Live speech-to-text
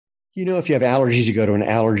If you have allergies, you go to an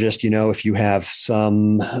allergist. If you have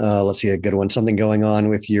let's see, a good one, something going on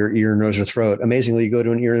with your ear, nose, or throat. Amazingly, you go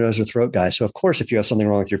to an ear, nose, or throat guy. So, of course, if you have something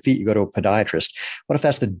wrong with your feet, you go to a podiatrist. What if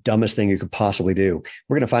that's the dumbest thing you could possibly do?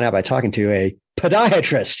 We're going to find out by talking to a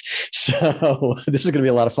podiatrist. So this is going to be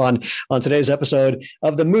a lot of fun on today's episode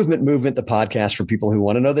of the Movement, the podcast for people who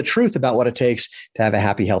want to know the truth about what it takes to have a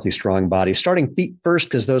happy, healthy, strong body. Starting feet first,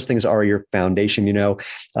 because those things are your foundation.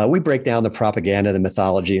 We break down the propaganda, the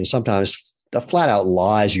mythology, and sometimes the flat out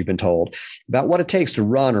lies you've been told about what it takes to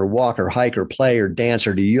run or walk or hike or play or dance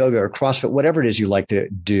or do yoga or CrossFit, whatever it is you like to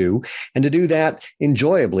do, and to do that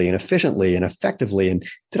enjoyably and efficiently and effectively. And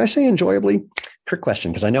did I say enjoyably? Trick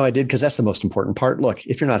question, because I know I did, because that's the most important part. Look,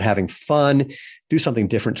 if you're not having fun, do something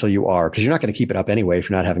different till you are, because you're not going to keep it up anyway if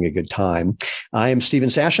you're not having a good time. I am Steven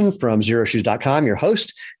Sashen from ZeroShoes.com, your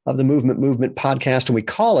host of the Movement podcast, and we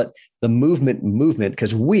call it the Movement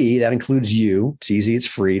because that includes you. It's easy, it's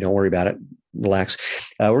free, don't worry about it. Relax.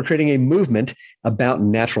 We're creating a movement about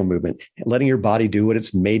natural movement, letting your body do what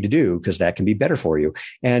it's made to do, because that can be better for you.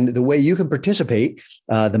 And the way you can participate,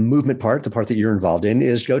 the movement part, the part that you're involved in,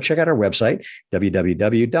 is go check out our website,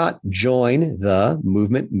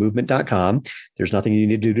 www.jointhemovement.com. There's nothing you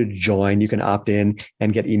need to do to join. You can opt in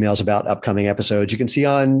and get emails about upcoming episodes. You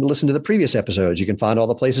can listen to the previous episodes. You can find all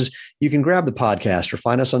the places you can grab the podcast or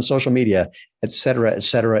find us on social media, et cetera, et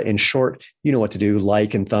cetera. In short, you know what to do: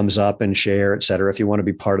 like and thumbs up and share, et cetera. If you want to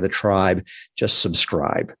be part of the tribe, just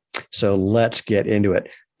subscribe. So let's get into it.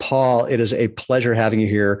 Paul, it is a pleasure having you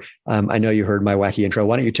here. I know you heard my wacky intro.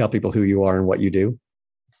 Why don't you tell people who you are and what you do?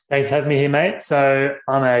 Thanks for having me here, mate. So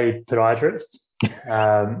I'm a podiatrist,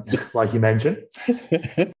 like you mentioned.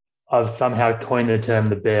 I've somehow coined the term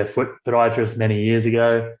the Barefoot Podiatrist many years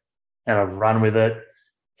ago, and I've run with it.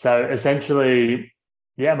 So essentially,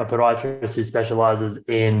 I'm a podiatrist who specializes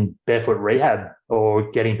in barefoot rehab, or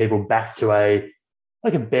getting people back to a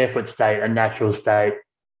barefoot state, a natural state,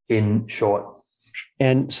 in short.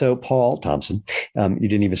 And so, Paul Thompson, you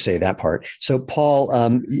didn't even say that part. So,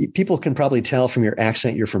 Paul, people can probably tell from your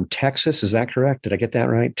accent you're from Texas. Is that correct? Did I get that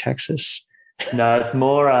right? Texas? No, it's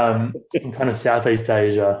more kind of Southeast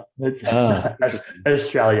Asia. It's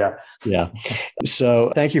Australia. Yeah.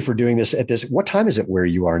 So thank you for doing this at this. What time is it where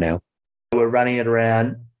you are now? We're running at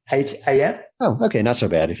around 8 a.m. Oh, okay. Not so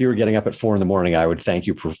bad. If you were getting up at 4 a.m, I would thank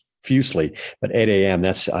you profusely. But 8 a.m.,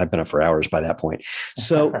 I've been up for hours by that point.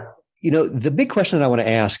 So, the big question that I want to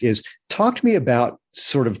ask is, talk to me about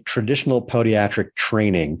sort of traditional podiatric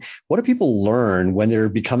training. What do people learn when they're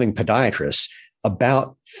becoming podiatrists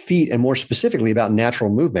about feet, and more specifically about natural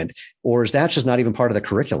movement? Or is that just not even part of the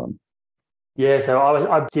curriculum? Yeah, so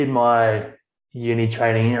I did my uni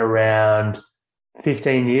training around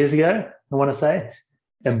 15 years ago, I want to say.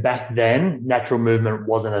 And back then, natural movement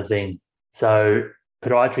wasn't a thing. So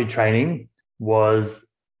podiatry training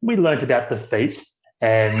we learned about the feet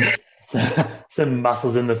and some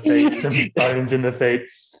muscles in the feet, some bones in the feet.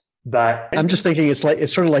 But I'm just thinking it's sort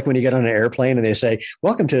of like when you get on an airplane and they say,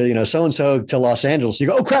 welcome to, so-and-so to Los Angeles. You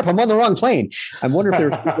go, oh crap, I'm on the wrong plane. I wonder if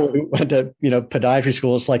there's people who went to, podiatry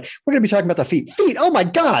school. It's like, we're going to be talking about the feet. Oh my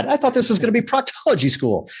God. I thought this was going to be proctology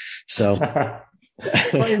school. So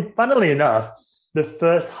well, funnily enough, the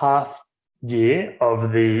first half year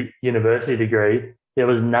of the university degree, there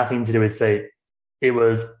was nothing to do with feet. It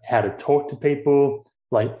was how to talk to people,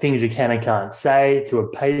 like things you can and can't say to a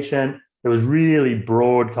patient. It was really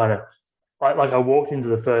broad, kind of like I walked into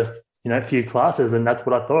the first, few classes, and that's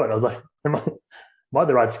what I thought. I was like, am I at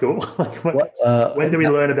the right school? When do we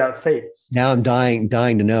learn about feet? Now I'm dying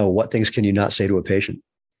to know, what things can you not say to a patient?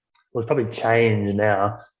 Well, it's probably changed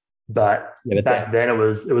now, but back then it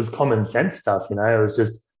was common sense stuff. It was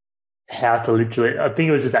just how to literally. I think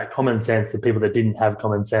it was just that common sense to people that didn't have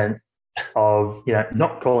common sense of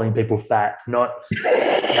not calling people fat, not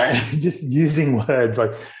just using words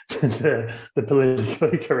like the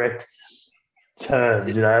politically correct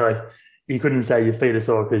terms. Like you couldn't say your feet are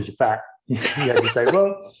sore because you're fat. You had to say,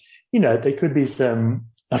 well, there could be some.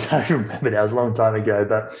 I can't remember now. It was a long time ago,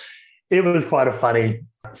 but it was quite a funny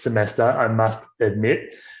semester, I must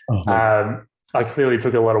admit. I clearly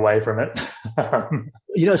took a lot away from it.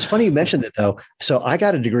 It's funny you mentioned that, though. So I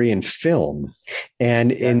got a degree in film,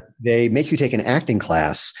 and they make you take an acting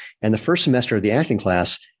class. And the first semester of the acting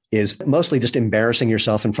class is mostly just embarrassing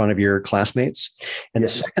yourself in front of your classmates. And the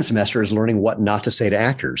second semester is learning what not to say to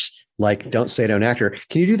actors. Like, don't say to an actor,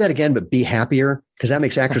 can you do that again, but be happier? Because that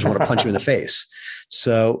makes actors want to punch you in the face.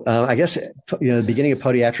 So I guess, the beginning of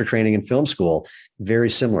podiatric training in film school, very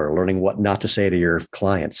similar, learning what not to say to your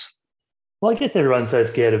clients. Well, I guess everyone's so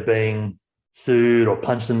scared of being sued or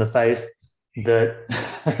punched in the face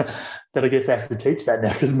that that I guess I have to teach that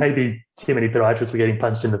now, because maybe too many podiatrists were getting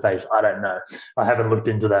punched in the face. I don't know. I haven't looked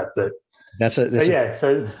into that, but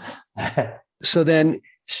So then,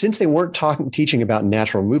 since they weren't teaching about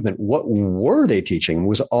natural movement, what were they teaching?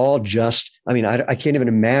 Was all just, I mean, I can't even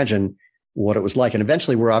imagine what it was like. And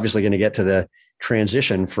eventually we're obviously going to get to the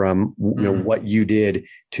transition from what you did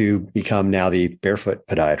to become now the Barefoot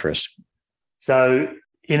Podiatrist. So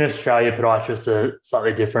in Australia, podiatrists are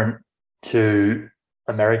slightly different to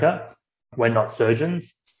America. We're not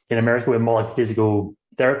surgeons. In America, we're more like physical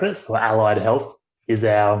therapists, or allied health is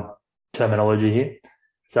our terminology here.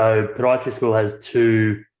 So podiatry school has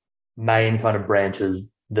two main kind of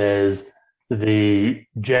branches. There's the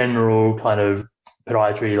general kind of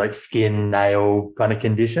podiatry, like skin, nail kind of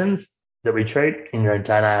conditions that we treat, in your own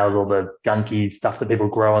toenails, or the gunky stuff that people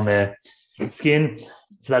grow on their skin.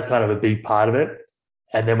 So that's kind of a big part of it.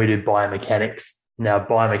 And then we do biomechanics. Now,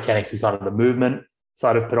 biomechanics is kind of the movement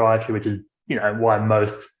side of podiatry, which is, why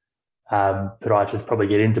most podiatrists probably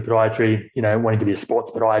get into podiatry, wanting to be a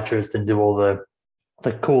sports podiatrist and do all the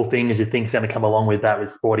cool things you think is going to come along with that,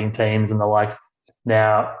 with sporting teams and the likes.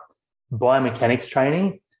 Now, biomechanics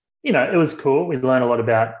training, it was cool. We learned a lot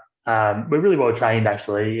about, we're really well trained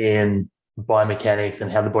actually in biomechanics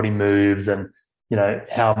and how the body moves, and,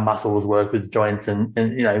 how muscles work with joints and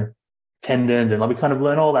tendons, and we kind of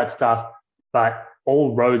learn all that stuff, but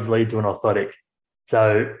all roads lead to an orthotic.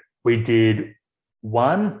 So we did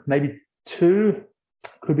one, maybe two,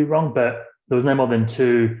 could be wrong, but there was no more than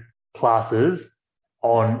 2 classes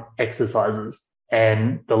on exercises.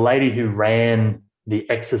 And the lady who ran the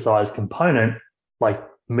exercise component, like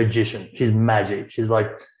magician, she's magic. She's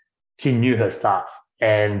like, she knew her stuff.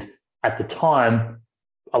 And at the time,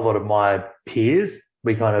 a lot of my peers,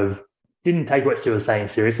 we kind of didn't take what she was saying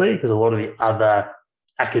seriously, because a lot of the other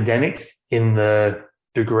academics in the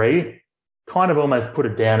degree kind of almost put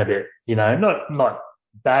it down a bit, not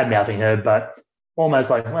bad mouthing her, but almost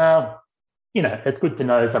like, well, it's good to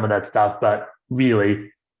know some of that stuff, but really,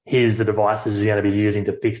 here's the devices you're going to be using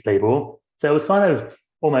to fix people. So it was kind of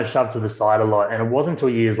almost shoved to the side a lot. And it wasn't until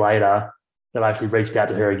years later that I actually reached out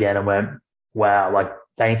to her again and went, wow,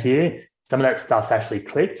 thank you. Some of that stuff's actually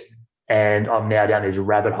clicked, and I'm now down this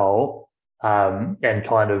rabbit hole, and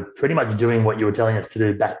kind of pretty much doing what you were telling us to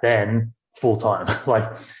do back then full time.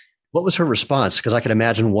 What was her response? Because I can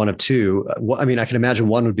imagine one of two. I can imagine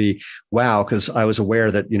one would be, wow, because I was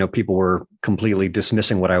aware that, people were completely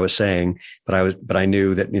dismissing what I was saying, but I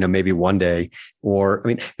knew that, maybe one day, or,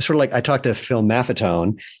 it's sort of like I talked to Phil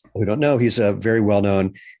Maffetone, who don't know, he's a very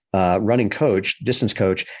well-known running coach, distance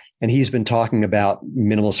coach, and he's been talking about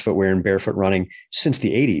minimalist footwear and barefoot running since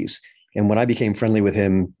the 80s. And when I became friendly with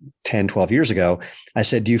him 10, 12 years ago, I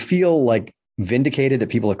said, do you feel like vindicated that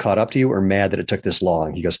people have caught up to you, or mad that it took this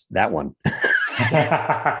long? He goes, that one.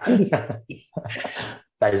 That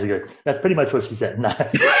is good. That's pretty much what she said. No.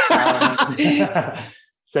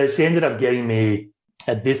 So she ended up getting me,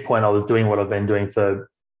 at this point, I was doing what I've been doing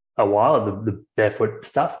for a while, the barefoot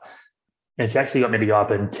stuff. And she actually got me to go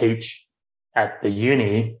up and teach at the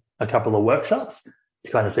uni a couple of workshops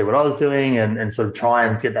to kind of see what I was doing, and sort of try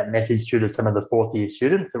and get that message through to some of the 4th year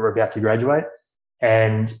students that were about to graduate.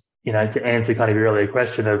 And to answer kind of your earlier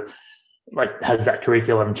question of has that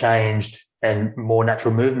curriculum changed and more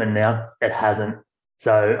natural movement now? It hasn't.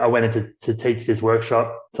 So I went in to teach this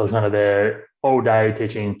workshop. So I was kind of there all day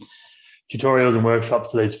teaching tutorials and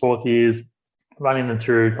workshops to these 4th years, running them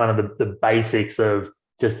through kind of the basics of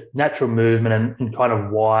just natural movement, and kind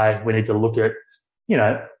of why we need to look at,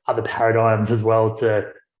 other paradigms as well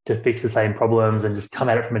to fix the same problems and just come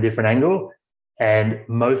at it from a different angle. And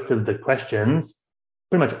most of the questions,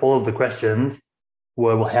 pretty much all of the questions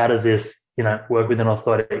were, well, how does this, work with an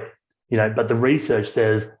orthotic? But the research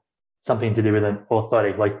says something to do with an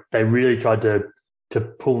orthotic. They really tried to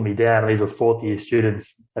pull me down. These were 4th year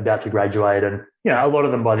students about to graduate. And, a lot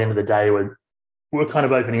of them by the end of the day were kind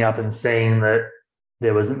of opening up and seeing that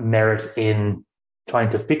there was merit in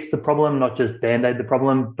trying to fix the problem, not just band-aid the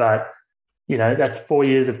problem. But, that's 4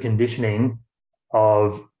 years of conditioning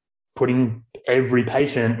of putting every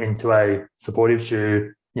patient into a supportive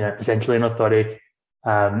shoe, essentially an orthotic,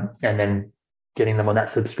 and then getting them on that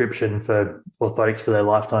subscription for orthotics for their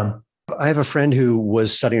lifetime. I have a friend who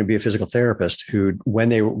was studying to be a physical therapist who, when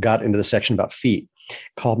they got into the section about feet,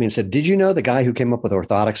 called me and said, did you know the guy who came up with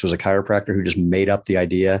orthotics was a chiropractor who just made up the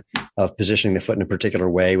idea of positioning the foot in a particular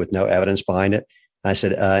way with no evidence behind it? I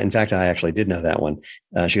said, in fact, I actually did know that one.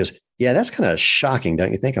 She goes, yeah, that's kind of shocking,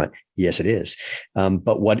 don't you think? I went, yes, it is.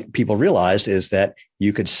 But what people realized is that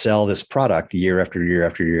you could sell this product year after year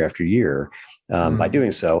after year after year. by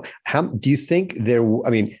doing so. How do you think I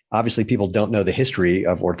mean, obviously people don't know the history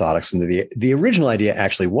of orthotics, and the original idea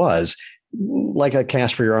actually was like a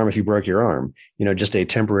cast for your arm if you broke your arm, just a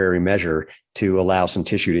temporary measure to allow some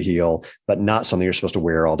tissue to heal, but not something you're supposed to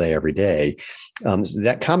wear all day, every day. So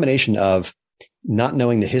that combination of not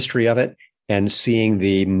knowing the history of it and seeing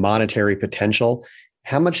the monetary potential,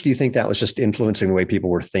 how much do you think that was just influencing the way people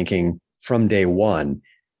were thinking from day one?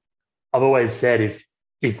 I've always said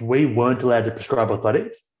if we weren't allowed to prescribe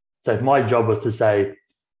orthotics, so if my job was to say,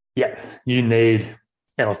 yeah, you need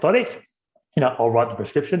an orthotic, I'll write the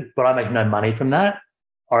prescription, but I make no money from that,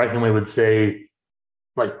 I reckon we would see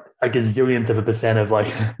like a gazillionth of a percent of like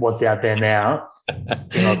what's out there now in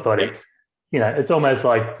orthotics. It's almost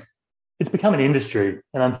like it's become an industry.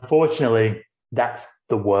 And unfortunately, that's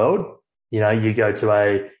the world. You go to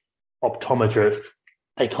a optometrist,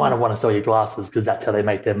 they kind of want to sell you glasses because that's how they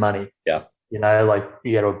make their money. Yeah. Like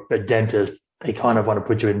you go to a dentist, they kind of want to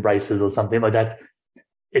put you in braces or something like that.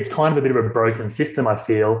 It's kind of a bit of a broken system, I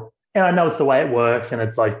feel. And I know it's the way it works. And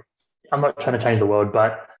it's like, I'm not trying to change the world,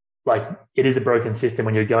 but like it is a broken system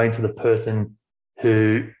when you're going to the person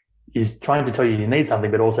who is trying to tell you need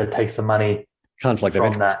something, but also takes the money conflict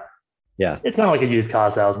from that. Yeah. It's kind of like a used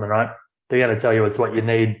car salesman, right? They're going to tell you it's what you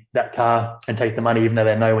need, that car, and take the money, even though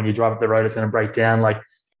they know when you drive up the road, it's going to break down. Like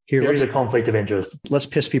there is a conflict of interest. Let's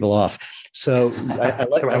piss people off. So I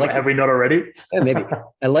like have we not already? Yeah, maybe.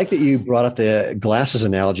 I like that you brought up the glasses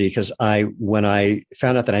analogy because when I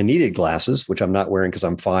found out that I needed glasses, which I'm not wearing because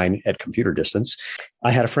I'm fine at computer distance,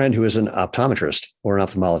 I had a friend who was an optometrist or an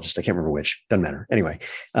ophthalmologist. I can't remember which. Doesn't matter. Anyway,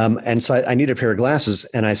 and so I needed a pair of glasses,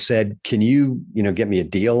 and I said, "Can you, get me a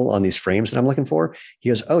deal on these frames that I'm looking for?" He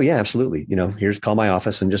goes, "Oh yeah, absolutely. Call my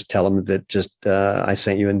office and just tell them that I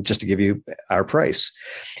sent you and just to give you our price."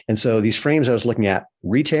 And so these frames I was looking at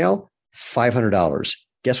retail. $500.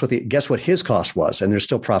 Guess what his cost was, and there's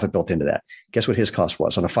still profit built into that. Guess what his cost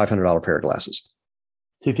was on a $500 pair of glasses?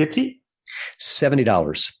 $250.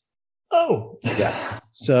 $70. Oh, yeah.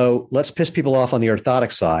 So let's piss people off on the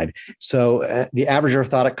orthotic side. So the average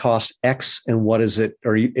orthotic costs X, and what is it?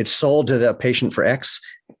 Or it's sold to the patient for X.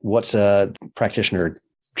 What's a practitioner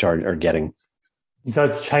charge or getting? So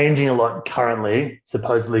it's changing a lot currently,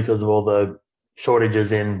 supposedly because of all the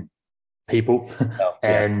shortages in people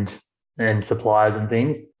and supplies and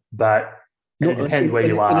things, but it depends where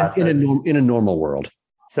you are. In a normal world.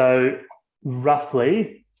 So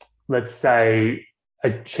roughly, let's say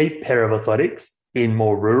a cheap pair of orthotics in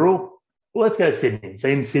more rural, well, let's go to Sydney. So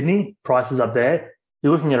in Sydney, prices up there,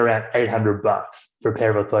 you're looking at around $800 for a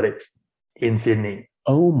pair of orthotics in Sydney.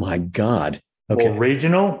 Oh my God. Okay. More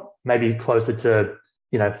regional, maybe closer to,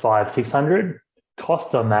 $500-$600.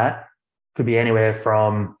 Cost on that could be anywhere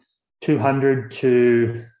from $200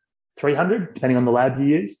 to $300, depending on the lab you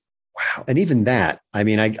use. Wow. And even that, I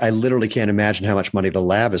mean, I literally can't imagine how much money the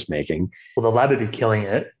lab is making. Well, the lab would be killing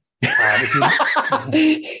it.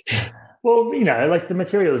 Well, like the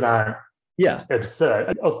materials aren't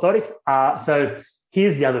absurd. Orthotics are, so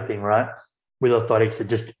here's the other thing, right? With orthotics, it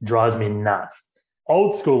just drives me nuts.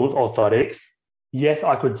 Old school orthotics, yes,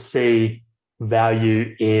 I could see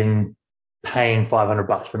value in paying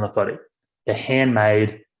 $500 for an orthotic. They're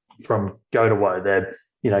handmade from go to woe. They're,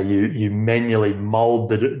 you manually mold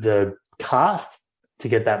the cast to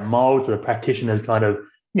get that mold. So the practitioner's kind of,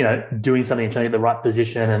 doing something and trying to get the right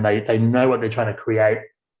position, and they know what they're trying to create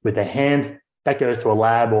with their hand. That goes to a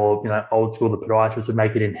lab, or, old school, the podiatrist would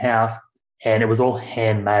make it in-house, and it was all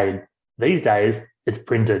handmade. These days, it's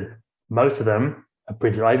printed. Most of them are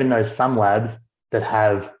printed. I even know some labs that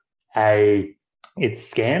have it's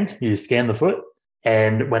scanned. You scan the foot,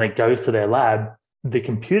 and when it goes to their lab, the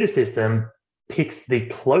computer system picks the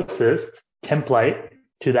closest template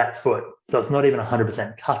to that foot. So it's not even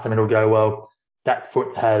 100% custom. It'll go, well, that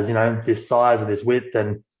foot has, this size or this width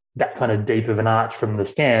and that kind of deep of an arch from the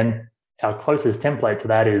scan. Our closest template to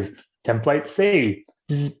that is template C.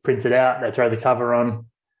 Just print it out. They throw the cover on,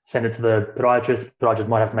 send it to the podiatrist. The podiatrist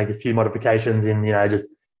might have to make a few modifications in, just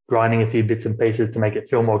grinding a few bits and pieces to make it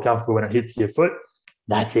feel more comfortable when it hits your foot.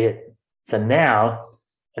 That's it. So now,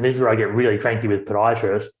 and this is where I get really cranky with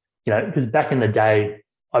podiatrists, because back in the day,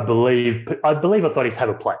 I believe orthotics have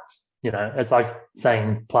a place. It's like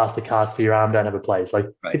saying plaster cast for your arm don't have a place. Like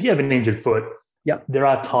if you have an injured foot, there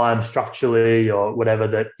are times structurally or whatever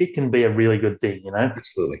that it can be a really good thing,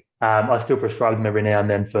 Absolutely. I still prescribe them every now and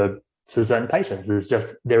then for certain patients.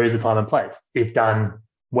 There is a time and place if done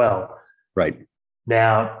well. Right.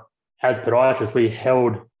 Now, as podiatrists, we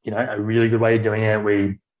held, a really good way of doing it.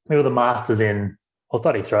 We were the masters in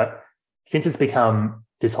orthotics, right? Since it's become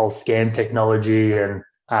this whole scan technology and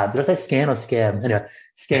did I say scan or scam? Anyway,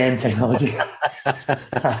 scan technology.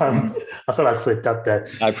 I thought I slipped up there.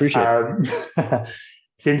 I appreciate it.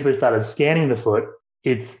 Since we started scanning the foot,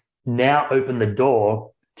 it's now opened the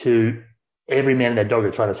door to every man and their dog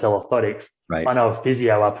who trying to sell orthotics. Right. I know a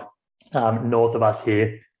physio up north of us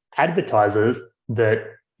here advertises that,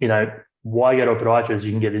 why go to a podiatrist?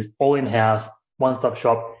 You can get this all in-house, one-stop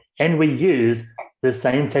shop, and we use the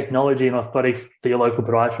same technology and orthotics that your local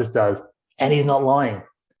podiatrist does. And he's not lying.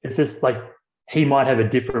 It's just like he might have a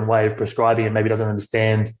different way of prescribing and maybe doesn't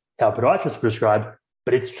understand how a podiatrist prescribed,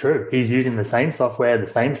 but it's true. He's using the same software, the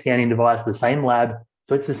same scanning device, the same lab.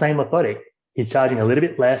 So it's the same orthotic. He's charging a little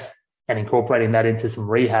bit less and incorporating that into some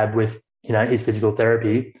rehab with, his physical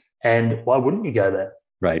therapy. And why wouldn't you go there?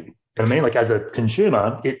 Right. You know what I mean? Like as a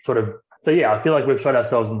consumer, it's sort of, I feel like we've shot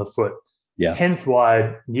ourselves in the foot. Yeah. Hence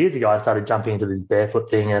why years ago I started jumping into this barefoot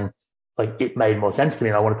thing, and like it made more sense to me.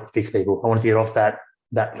 And I wanted to fix people. I wanted to get off that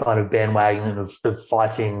kind of bandwagon of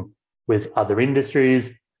fighting with other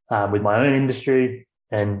industries, with my own industry.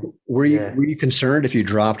 And were you concerned if you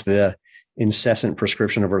dropped the incessant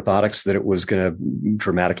prescription of orthotics that it was going to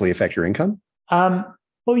dramatically affect your income?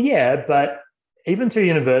 Well, yeah, but even through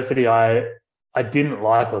university, I didn't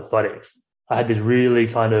like orthotics. I had this really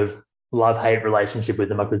kind of love-hate relationship with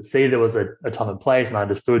them. I could see there was a time and place, and I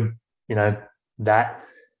understood, that.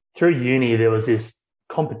 Through uni, there was this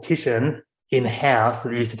competition in-house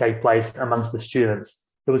that used to take place amongst the students.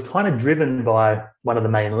 It was kind of driven by one of the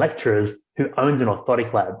main lecturers who owns an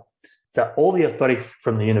orthotic lab. So all the orthotics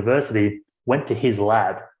from the university went to his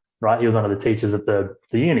lab, right? He was one of the teachers at the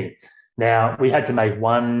uni. Now, we had to make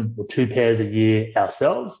 1 or 2 pairs a year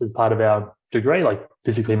ourselves as part of our degree, like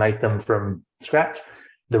physically make them from scratch.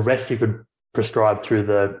 The rest you could prescribe through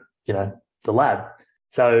the lab.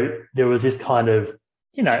 So there was this kind of,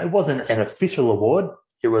 it wasn't an official award.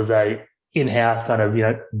 It was a in-house kind of,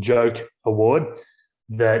 joke award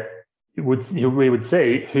that we would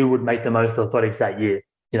see who would make the most orthotics that year,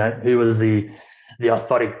 who was the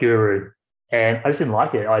orthotic guru. And I just didn't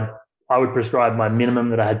like it. I would prescribe my minimum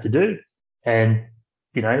that I had to do. And,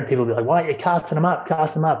 people would be like, why are you casting them up?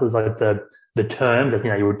 Cast them up. It was like the terms that,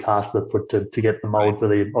 you would cast the foot to get the mold for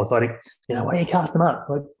the orthotic. Why don't you cast them up?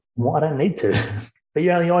 Like, well, I don't need to. But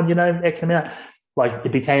you're only on, X amount. Like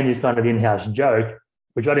it became this kind of in-house joke,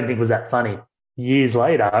 which I didn't think was that funny. Years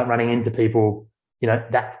later, running into people,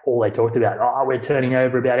 that's all they talked about. Oh, we're turning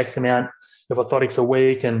over about X amount of orthotics a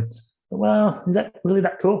week. And, well, is that really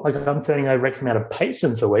that cool? Like I'm turning over X amount of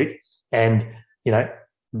patients a week and,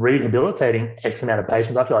 rehabilitating X amount of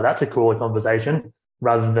patients. I feel like that's a cooler conversation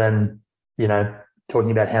rather than, talking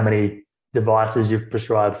about how many devices you've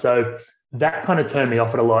prescribed. So that kind of turned me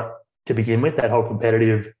off it a lot to begin with, that whole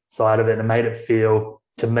competitive side of it, and it made it feel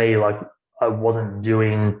to me like I wasn't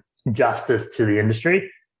doing justice to the industry.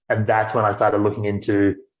 And that's when I started looking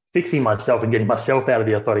into fixing myself and getting myself out of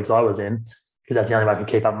the orthotics I was in, because that's the only way I could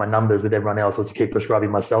keep up my numbers with everyone else, was to keep prescribing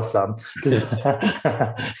myself some,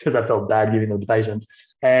 because I felt bad giving them to patients.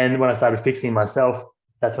 And when I started fixing myself,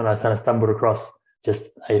 that's when I kind of stumbled across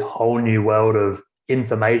just a whole new world of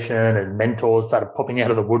information, and mentors started popping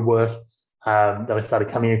out of the woodwork that I started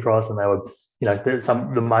coming across. And they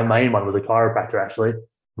were, my main one was a chiropractor, actually,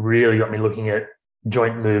 really got me looking at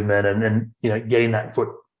joint movement and getting that foot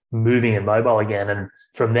moving and mobile again. And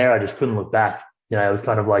from there, I just couldn't look back. It was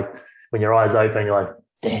kind of like when your eyes open, you're like,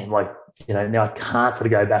 damn, now I can't sort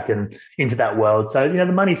of go back and into that world. So, the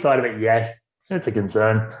money side of it, yes, it's a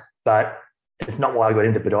concern, but it's not why I got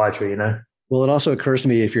into podiatry, Well, it also occurs to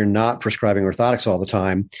me, if you're not prescribing orthotics all the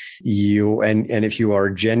time, and if you are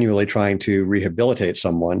genuinely trying to rehabilitate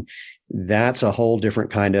someone, that's a whole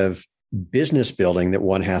different kind of business building that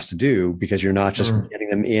one has to do, because you're not just getting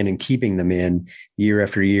them in and keeping them in year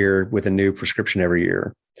after year with a new prescription every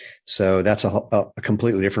year. So that's a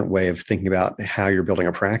completely different way of thinking about how you're building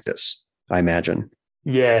a practice, I imagine.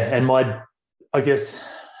 Yeah. And I guess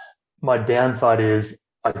my downside is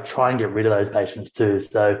I try and get rid of those patients too.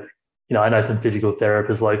 So, I know some physical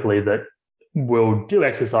therapists locally that will do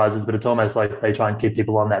exercises, but it's almost like they try and keep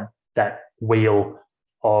people on that wheel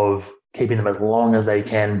of keeping them as long as they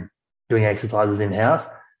can doing exercises in-house.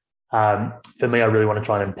 For me, I really want to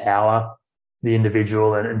try and empower the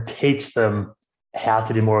individual and teach them how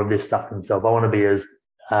to do more of this stuff themselves. I want to be as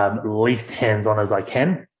least hands-on as I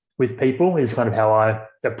can with people, is kind of how I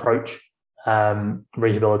approach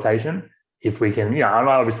rehabilitation. If we can, I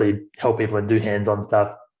obviously help people and do hands-on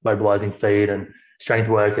stuff, mobilizing feet and strength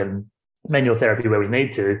work and manual therapy where we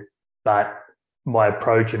need to. But my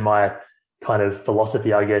approach and my kind of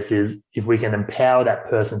philosophy, I guess, is if we can empower that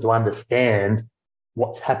person to understand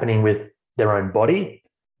what's happening with their own body,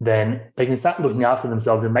 then they can start looking after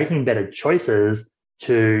themselves and making better choices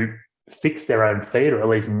to fix their own feet, or at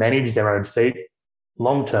least manage their own feet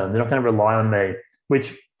long term. They're not going to rely on me,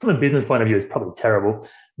 which from a business point of view is probably terrible,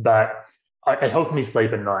 but it helps me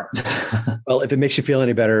sleep at night. Well, if it makes you feel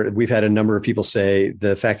any better, we've had a number of people say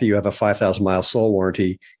the fact that you have a 5,000-mile sole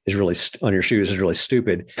warranty is really on your shoes is really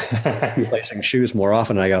stupid. Replacing shoes more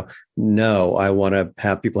often. And I go, no, I want to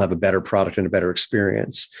have people have a better product and a better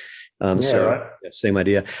experience. Right. Same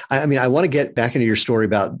idea. I mean, I want to get back into your story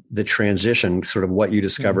about the transition, sort of what you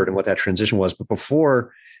discovered and what that transition was. But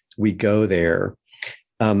before we go there,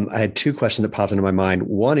 I had two questions that popped into my mind.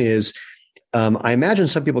 One is, I imagine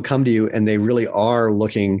some people come to you and they really are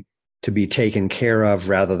looking to be taken care of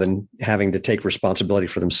rather than having to take responsibility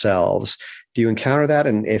for themselves. Do you encounter that?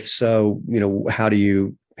 And if so, how do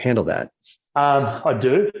you handle that? I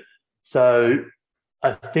do. So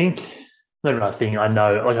I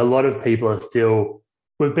know, like a lot of people are still,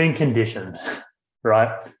 we've been conditioned,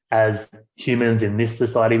 right, as humans in this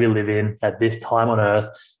society we live in at this time on earth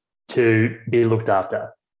to be looked after.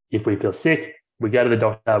 If we feel sick, we go to the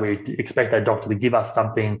doctor, we expect that doctor to give us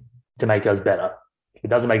something to make us better. If it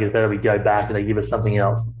doesn't make us better, we go back and they give us something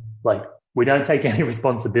else. Like, we don't take any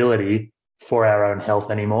responsibility for our own health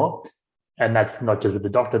anymore. And that's not just with the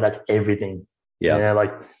doctor, that's everything. Yeah.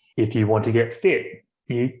 Like if you want to get fit,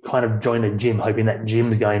 you kind of join the gym hoping that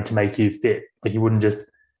gym's going to make you fit. Like you wouldn't just,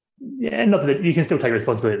 not that you can still take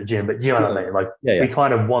responsibility at the gym, but you know what I mean? Like we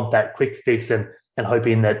kind of want that quick fix and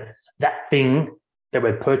hoping that that thing that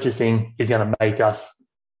we're purchasing is going to make us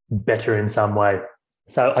better in some way.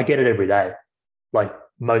 So I get it every day. Like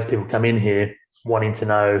most people come in here wanting to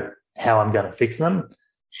know how I'm going to fix them.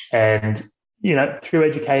 And, through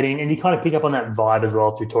educating, and you kind of pick up on that vibe as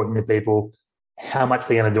well through talking to people, how much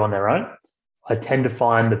they're going to do on their own. I tend to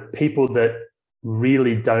find the people that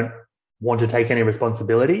really don't want to take any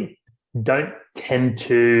responsibility don't tend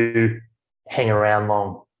to hang around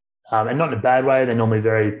long. And not in a bad way. They're normally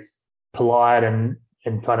very polite and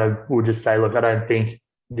kind of will just say, look, I don't think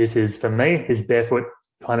this is for me, this barefoot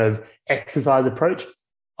kind of exercise approach.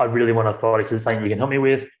 I really want orthotics. Is this something you can help me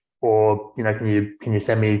with? Or, can you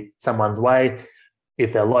send me someone's way?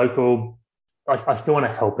 If they're local, I still want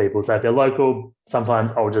to help people. So if they're local,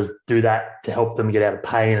 sometimes I'll just do that to help them get out of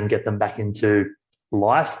pain and get them back into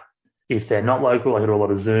life. If they're not local, I do a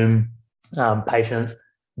lot of Zoom patients,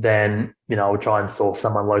 then, I'll try and source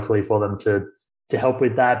someone locally for them to help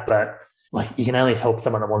with that. But like, you can only help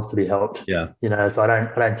someone that wants to be helped. Yeah. So I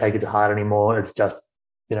don't take it to heart anymore. It's just,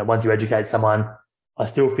 once you educate someone, I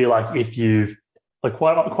still feel like if you've, like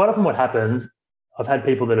quite often what happens, I've had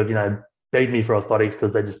people that have, begged me for orthotics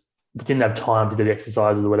because they just didn't have time to do the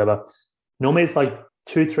exercises or whatever. Normally it's like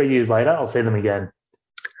 2-3 years later, I'll see them again.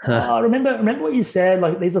 Remember what you said?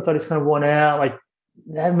 Like these orthotics kind of worn out. Like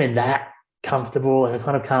they haven't been that comfortable. Like I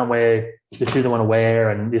kind of can't wear the shoes I want to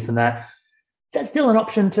wear and this and that. Is that still an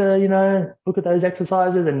option to, look at those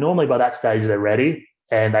exercises? And normally by that stage they're ready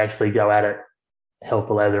and they actually go at it hell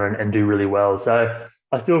for leather and do really well. So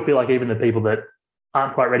I still feel like even the people that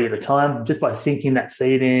aren't quite ready at the time, just by sinking that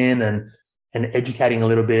seed in and educating a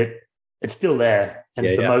little bit, it's still there. And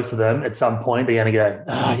for most of them, at some point, they're going to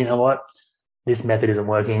go, you know what? This method isn't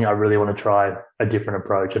working. I really want to try a different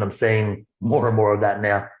approach. And I'm seeing more and more of that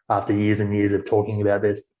now after years and years of talking about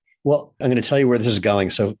this. Well, I'm going to tell you where this is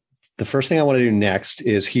going. So the first thing I want to do next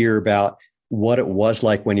is hear about what it was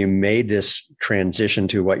like when you made this transition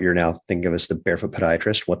to what you're now thinking of as the Barefoot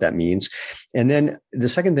Podiatrist, what that means. And then the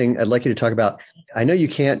second thing I'd like you to talk about, I know you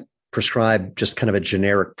can't prescribe just kind of a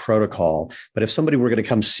generic protocol, but if somebody were going to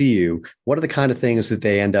come see you, what are the kind of things that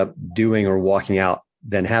they end up doing or walking out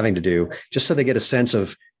then having to do, just so they get a sense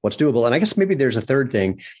of what's doable? And I guess maybe there's a third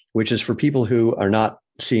thing, which is for people who are not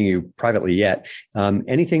seeing you privately yet,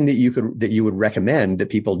 anything that you would recommend that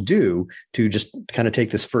people do to just kind of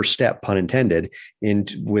take this first step, pun intended,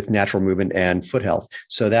 with natural movement and foot health.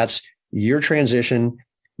 So that's your transition,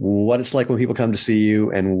 what it's like when people come to see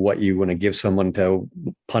you, and what you want to give someone to,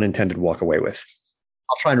 pun intended, walk away with.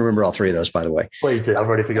 I'll try and remember all three of those, by the way. Please do. I've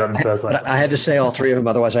already forgotten the first one. I had to say all three of them,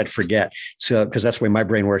 otherwise I'd forget. So, because that's the way my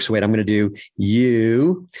brain works. So wait, I'm going to do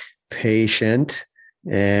you, patient,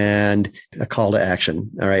 and a call to action.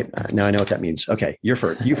 All right. Now I know what that means. Okay. You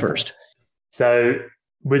first. So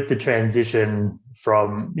with the transition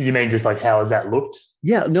from, you mean just like, how has that looked?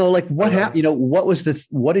 Yeah, no, like what happened,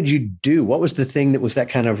 what did you do? What was the thing that was that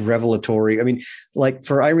kind of revelatory? I mean, like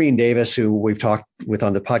for Irene Davis, who we've talked with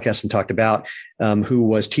on the podcast and talked about, who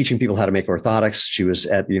was teaching people how to make orthotics. She was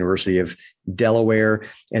at the University of Delaware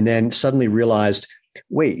and then suddenly realized,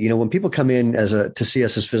 wait, when people come in to see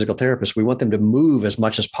us as physical therapists, we want them to move as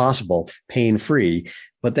much as possible, pain-free,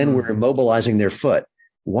 but then we're immobilizing their foot.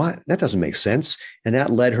 What? That doesn't make sense. And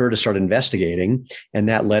that led her to start investigating, and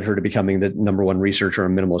that led her to becoming the number one researcher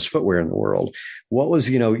on minimalist footwear in the world. What was,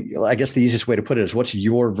 I guess the easiest way to put it is, what's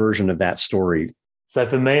your version of that story? So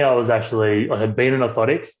for me, I had been in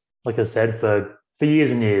orthotics, like I said, for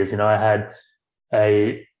years and years. I had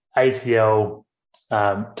a ACL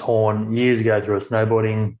torn years ago through a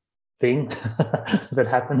snowboarding thing that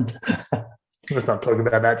happened. Let's not talk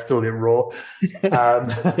about that. It's still a bit raw.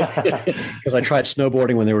 Because I tried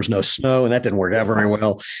snowboarding when there was no snow, and that didn't work out very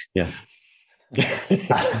well. Yeah. So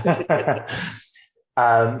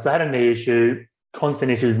I had a knee issue,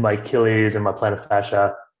 constant issues with my Achilles and my plantar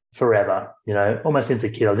fascia forever, almost since a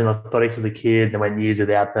kid. I was in orthotics as a kid, then went years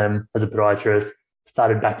without them as a podiatrist,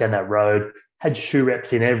 started back down that road, had shoe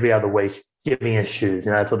reps in every other week, giving us shoes.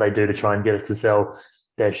 That's what they do to try and get us to sell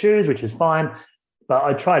their shoes, which is fine. But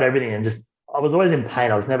I tried everything and I was always in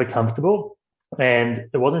pain. I was never comfortable. And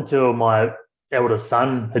it wasn't until my eldest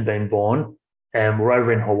son had been born and we're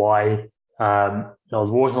over in Hawaii. I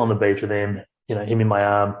was walking on the beach with him, him in my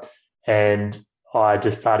arm, and I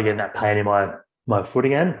just started getting that pain in my foot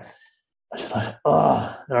again. I was just like,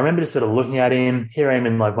 oh. And I remember just sort of looking at him. Here I am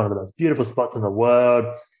in one of the most beautiful spots in the world,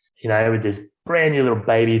 with this brand new little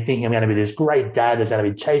baby, thinking I'm going to be this great dad that's going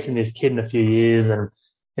to be chasing this kid in a few years. And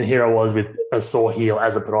here I was with a sore heel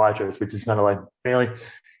as a podiatrist, which is kind of like, really?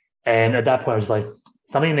 And at that point, I was like,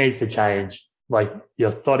 something needs to change. Like, the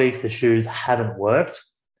orthotics, the shoes haven't worked.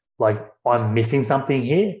 Like, I'm missing something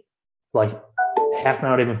here. Like, how can I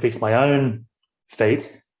not even fix my own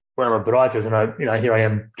feet when I'm a podiatrist? And here I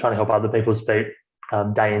am trying to help other people's feet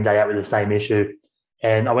day in, day out with the same issue.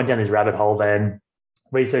 And I went down this rabbit hole then,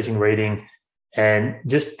 researching, reading, and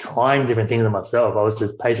just trying different things on myself. I was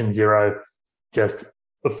just patient zero.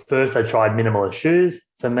 First, I tried minimalist shoes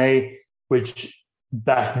for me, which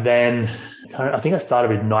back then, I think I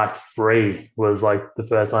started with Nike Free was like the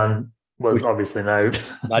first one. Was obviously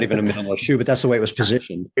not even a minimalist shoe, but that's the way it was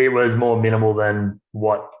positioned. It was more minimal than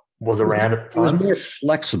what was around at the time. It was more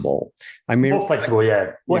flexible. More flexible,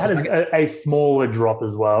 yeah. Well, it had a smaller drop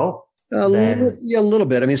as well. A little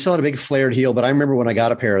bit. It still had a big flared heel, but I remember when I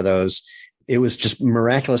got a pair of those, it was just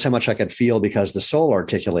miraculous how much I could feel because the sole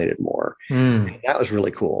articulated more. That was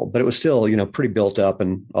really cool, but it was still, pretty built up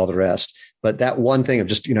and all the rest. But that one thing of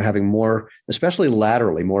just, having more, especially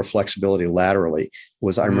laterally, more flexibility laterally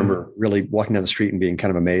was, I remember really walking down the street and being kind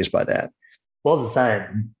of amazed by that. Well, it's the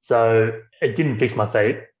same. So it didn't fix my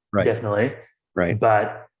feet, right. Definitely. Right.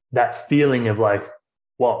 But that feeling of like,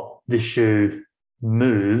 well, this shoe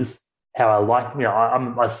moves how I like,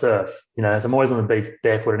 I surf, so I'm always on the beach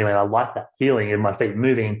barefoot anyway. And I like that feeling of my feet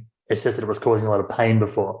moving. It's just that it was causing a lot of pain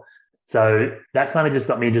before. So that kind of just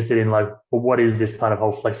got me interested in like, well, what is this kind of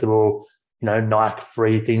whole flexible, Nike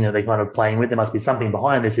Free thing that they're kind of playing with? There must be something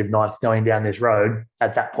behind this if Nike's going down this road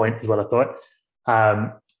at that point is what I thought.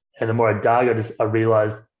 And the more I dug, I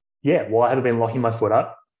realized, I haven't been locking my foot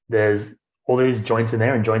up. There's all these joints in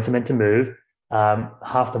there and joints are meant to move.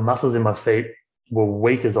 Half the muscles in my feet were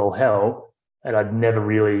weak as all hell and I'd never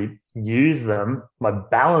really used them. My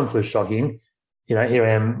balance was shocking. Here I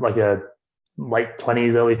am like a late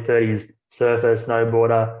 20s, early 30s surfer,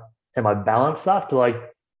 snowboarder, and my balance sucked. Like,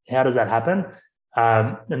 how does that happen?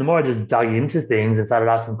 And the more I just dug into things and started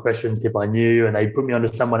asking questions, people I knew, and they put me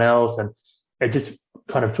onto someone else, and it just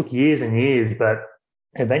kind of took years and years, but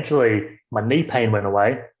eventually my knee pain went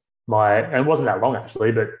away. And it wasn't that long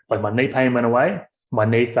actually, but like my knee pain went away. My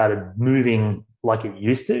knee started moving like it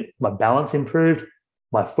used to. My balance improved.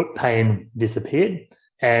 My foot pain disappeared.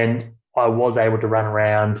 And I was able to run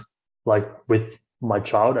around like with my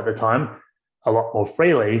child at the time a lot more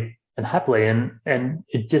freely and happily. And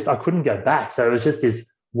it just, I couldn't go back. So it was just this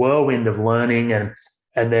whirlwind of learning and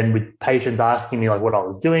then with patients asking me like what I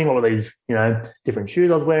was doing, what were these, different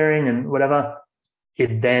shoes I was wearing and whatever.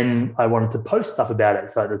 Then I wanted to post stuff about it.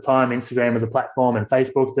 So at the time, Instagram was a platform and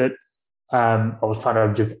Facebook that I was kind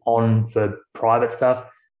of just on for private stuff.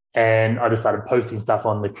 And I just started posting stuff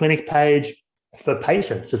on the clinic page for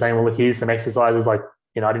patients, just saying, well, look, here's some exercises. Like,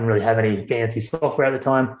 I didn't really have any fancy software at the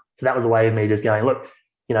time. So that was a way of me just going, look,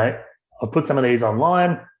 I've put some of these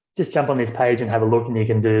online, just jump on this page and have a look and you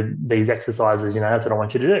can do these exercises. That's what I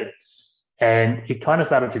want you to do. And it kind of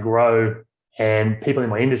started to grow and people in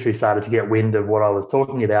my industry started to get wind of what I was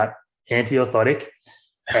talking about, anti-orthotic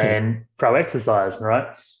and pro-exercise, right?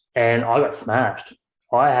 And I got smashed.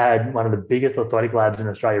 I had one of the biggest orthotic labs in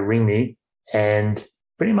Australia ring me and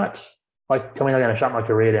pretty much like tell me they're going to shut my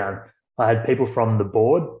career down. I had people from the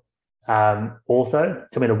board also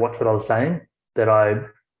tell me to watch what I was saying that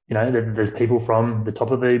that there's people from the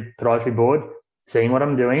top of the podiatry board seeing what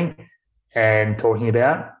I'm doing and talking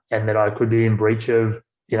about, and that I could be in breach of,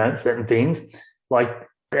 certain things.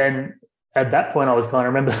 And at that point, I was I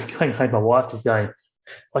remember going home to my wife just going,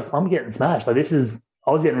 I'm getting smashed. I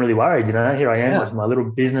was getting really worried, here I am, my little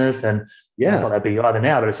business, and it's not that big either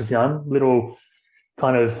now, but it's just, little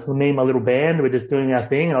kind of me and my little band, we're just doing our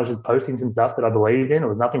thing. And I was just posting some stuff that I believed in. It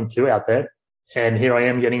was nothing too out there. And here I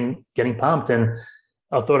am getting pumped. And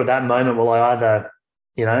I thought at that moment, well, I either,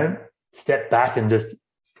 step back and just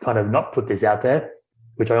kind of not put this out there,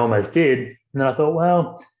 which I almost did. And then I thought,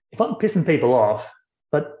 well, if I'm pissing people off,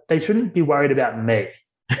 but they shouldn't be worried about me.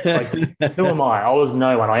 Who am I? I was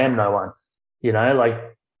no one. I am no one.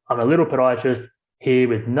 I'm a little podiatrist here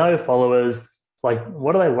with no followers.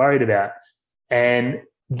 What are they worried about? And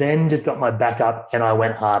then just got my back up and I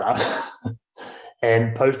went harder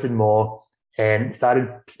and posted more and started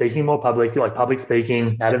speaking more public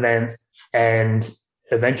speaking at events. And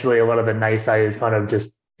eventually a lot of the naysayers kind of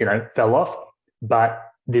just, fell off. But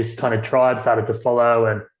this kind of tribe started to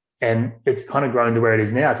follow, and it's kind of grown to where it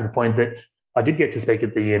is now, to the point that I did get to speak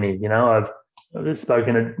at the uni. I've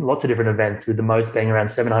spoken at lots of different events, with the most being around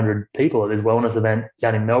 700 people at this wellness event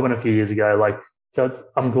down in Melbourne a few years ago. So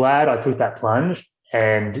I'm glad I took that plunge.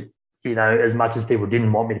 And, as much as people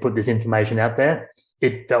didn't want me to put this information out there,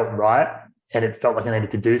 it felt right. And it felt like I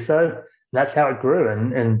needed to do so. And that's how it grew.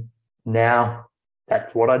 And now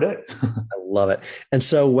that's what I do. I love it. And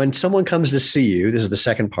so when someone comes to see you, this is the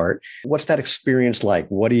second part, what's that experience like?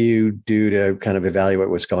 What do you do to kind of evaluate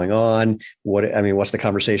what's going on? What's the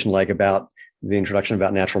conversation like about the introduction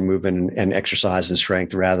about natural movement and exercise and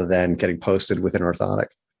strength, rather than getting posted with an orthotic?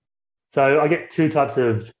 So I get two types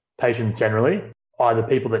of patients generally, either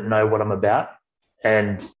people that know what I'm about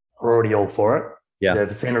and are already all for it. Yeah.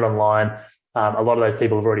 They've seen it online. A lot of those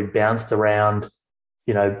people have already bounced around,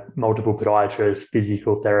 multiple podiatrists,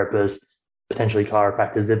 physical therapists, potentially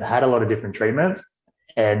chiropractors. They've had a lot of different treatments,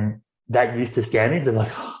 and that used to scare me. They're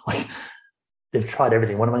they've tried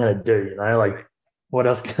everything. What am I going to do? What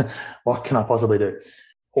else? What can I possibly do?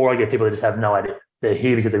 Or I get people that just have no idea. They're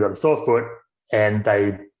here because they've got a sore foot and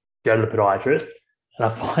they go to the podiatrist. And I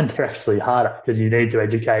find they're actually harder, because you need to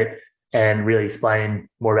educate and really explain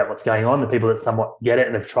more about what's going on. The people that somewhat get it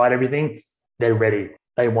and have tried everything, they're ready.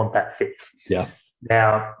 They want that fix. Yeah.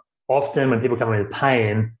 Now, often when people come in with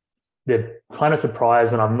pain, they're kind of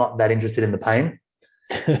surprised when I'm not that interested in the pain.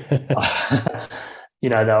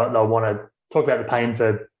 They'll want to talk about the pain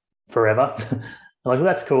for forever. I'm well,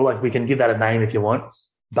 that's cool. We can give that a name if you want,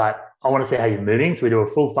 but I want to see how you're moving. So we do a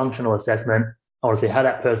full functional assessment. I want to see how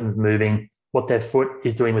that person's moving, what their foot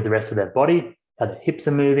is doing with the rest of their body, how their hips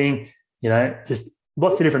are moving, just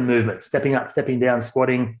lots of different movements, stepping up, stepping down,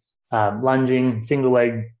 squatting, lunging, single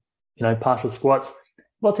leg, partial squats,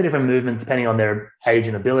 lots of different movements depending on their age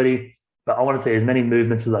and ability. But I want to see as many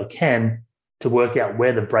movements as I can to work out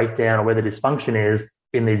where the breakdown or where the dysfunction is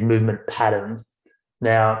in these movement patterns.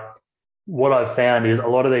 Now, what I've found is a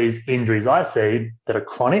lot of these injuries I see that are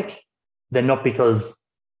chronic, they're not because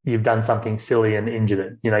you've done something silly and injured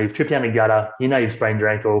it. You've tripped down a gutter, you've sprained your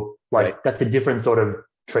ankle. That's a different sort of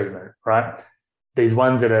treatment, right? These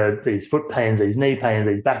ones that are these foot pains, these knee pains,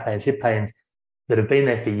 these back pains, hip pains that have been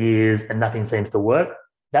there for years and nothing seems to work,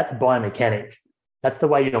 that's biomechanics. That's the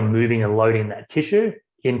way you're moving and loading that tissue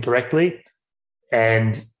incorrectly,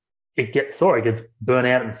 and it gets sore, it gets burnt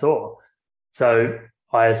out and sore. So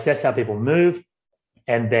I assess how people move,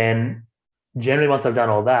 and then generally once I've done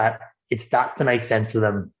all that, it starts to make sense to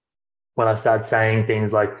them when I start saying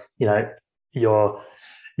things like, your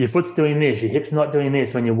foot's doing this, your hip's not doing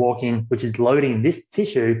this when you're walking, which is loading this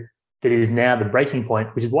tissue that is now the breaking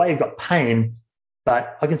point, which is why you've got pain.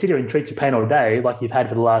 But I can sit here and treat your pain all day like you've had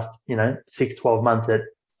for the last, 6, 12 months at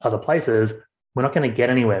other places. We're not going to get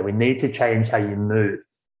anywhere. We need to change how you move.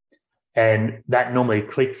 And that normally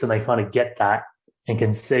clicks, and they kind of get that and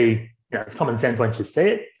can see, it's common sense once you see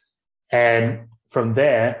it. And from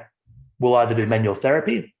there, we'll either do manual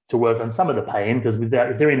therapy to work on some of the pain, because if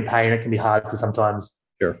they're in pain, it can be hard to sometimes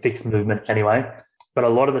fix movement anyway. But a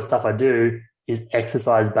lot of the stuff I do is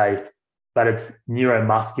exercise-based, but it's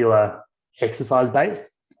neuromuscular exercise-based.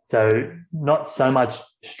 So not so much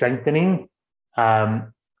strengthening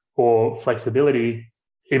or flexibility,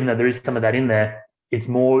 even though there is some of that in there. It's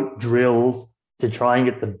more drills to try and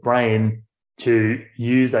get the brain to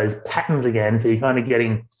use those patterns again. So you're kind of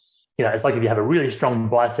getting, it's like if you have a really strong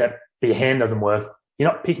bicep, but your hand doesn't work, you're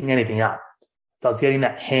not picking anything up. So it's getting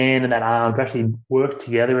that hand and that arm to actually work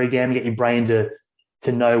together again, get your brain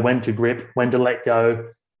to know when to grip, when to let go,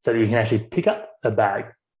 so that you can actually pick up a bag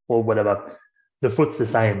or whatever. The foot's the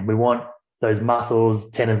same. We want those muscles,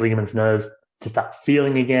 tendons, ligaments, nerves to start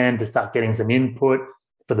feeling again, to start getting some input,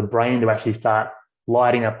 for the brain to actually start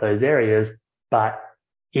lighting up those areas, but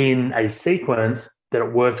in a sequence that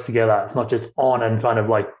it works together. It's not just on and kind of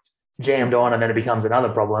like jammed on and then it becomes another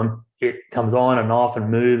problem. It comes on and off and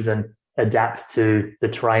moves and adapts to the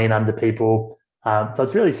terrain under people. So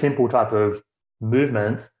it's really simple type of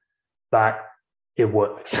movements, but it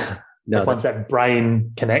works. No, once that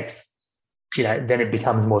brain connects, then it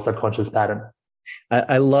becomes more subconscious pattern.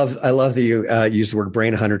 I love that you use the word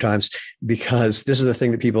brain 100 times, because this is the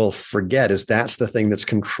thing that people forget, is that's the thing that's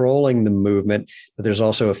controlling the movement. But there's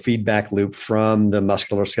also a feedback loop from the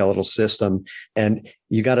musculoskeletal system. And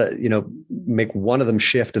you got to, make one of them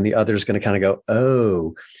shift and the other is going to kind of go,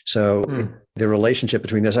 oh, so the relationship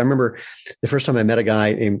between this. I remember the first time I met a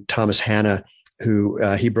guy named Thomas Hanna, who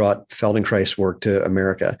he brought Feldenkrais work to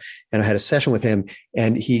America. And I had a session with him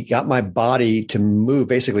and he got my body to move.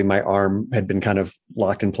 Basically, my arm had been kind of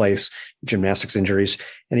locked in place, gymnastics injuries.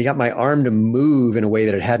 And he got my arm to move in a way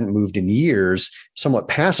that it hadn't moved in years, somewhat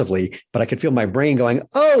passively, but I could feel my brain going,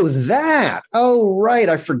 oh, right.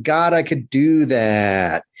 I forgot I could do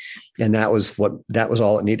that. And that was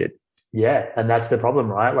all it needed. Yeah. And that's the problem,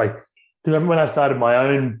 right? Like, because when I started my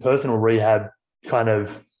own personal rehab kind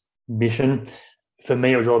of mission, for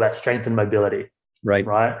me, it was all about strength and mobility. Right.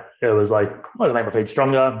 It was like, to make my feet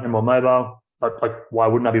stronger and more mobile. Like, why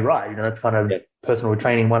wouldn't I be right? That's kind of personal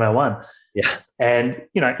training 101. Yeah. And,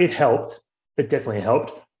 it helped. It definitely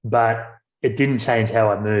helped, but it didn't change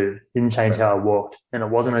how I moved, didn't change how I walked. And it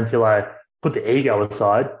wasn't until I put the ego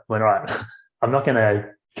aside, went, all right, I'm not going to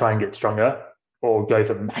try and get stronger or go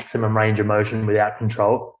for maximum range of motion without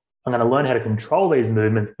control. I'm going to learn how to control these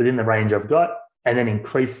movements within the range I've got and then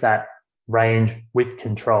increase that range with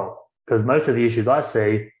control. Because most of the issues I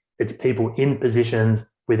see, it's people in positions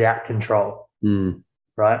without control,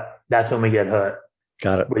 right? That's when we get hurt.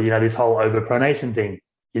 Got it. Where, this whole overpronation thing.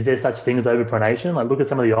 Is there such thing as overpronation? Like, look at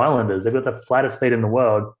some of the islanders. They've got the flattest feet in the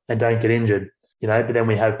world and don't get injured, but then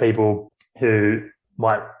we have people who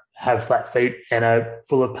might have flat feet and are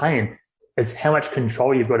full of pain. It's how much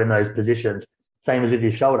control you've got in those positions. Same as with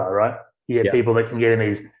your shoulder, right? You get people that can get in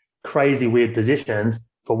these crazy, weird positions.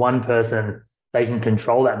 For one person, they can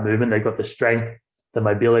control that movement. They've got the strength, the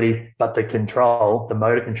mobility, but the control, the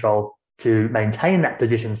motor control to maintain that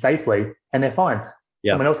position safely, and they're fine.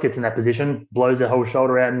 Yeah. Someone else gets in that position, blows their whole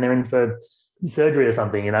shoulder out, and they're in for surgery or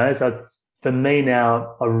something, So it's, for me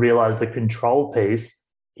now, I realize the control piece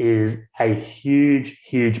is a huge,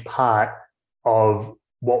 huge part of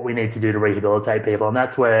what we need to do to rehabilitate people. And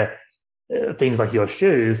that's where things like your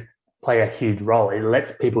shoes play a huge role. It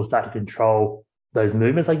lets people start to control those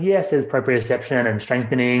movements. Like, yes, there's proprioception and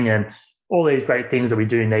strengthening and all these great things that we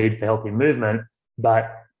do need for healthy movement,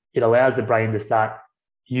 but it allows the brain to start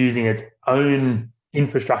using its own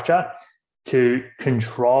infrastructure to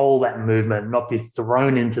control that movement, not be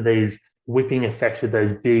thrown into these whipping effects with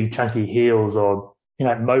those big chunky heels or,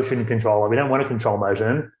 motion control. We don't want to control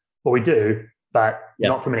motion, or we do, but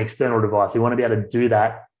not from an external device. We want to be able to do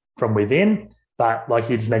that from within. But like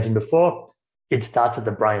you just mentioned before, it starts at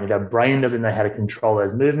the brain. If our brain doesn't know how to control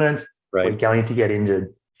those movements, we're going to get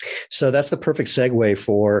injured. So that's the perfect segue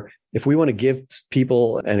for, if we want to give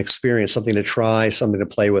people an experience, something to try, something to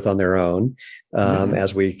play with on their own,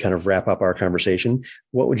 as we kind of wrap up our conversation,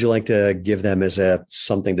 what would you like to give them as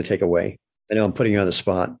something to take away? I know I'm putting you on the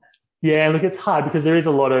spot. Yeah, look, it's hard because there is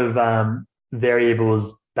a lot of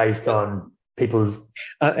variables based on people's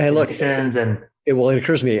connections it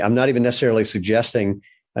occurs to me, I'm not even necessarily suggesting,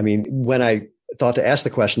 when I thought to ask the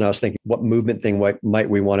question, I was thinking, what movement thing might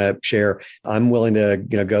we want to share? I'm willing to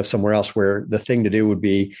go somewhere else where the thing to do would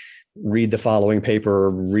be read the following paper,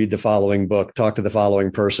 read the following book, talk to the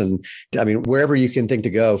following person. Wherever you can think to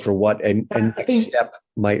go for what a next step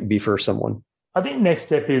might be for someone. I think next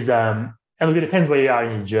step is, and look, it depends where you are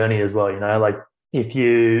in your journey as well. Like if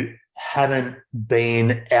you haven't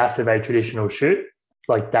been out of a traditional shoot,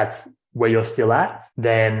 like that's where you're still at,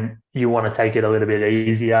 then you want to take it a little bit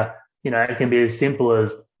easier. It can be as simple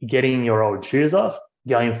as getting your old shoes off,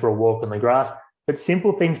 going for a walk on the grass, but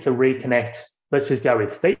simple things to reconnect. Let's just go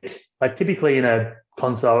with feet. Like typically in a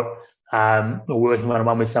consult, or working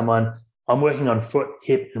one-on-one with someone, I'm working on foot,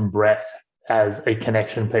 hip, and breath as a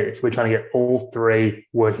connection piece. We're trying to get all three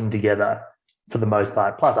working together for the most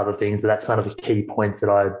part, plus other things, but that's kind of the key points that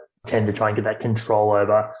I tend to try and get that control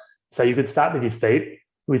over. So you could start with your feet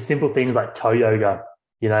with simple things like toe yoga,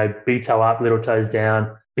 big toe up, little toes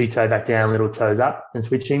down, big toe back down, little toes up, and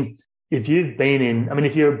switching. If you've been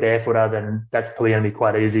if you're a barefooter, then that's probably going to be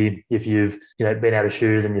quite easy. If you've, been out of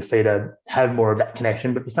shoes and your feet have more of that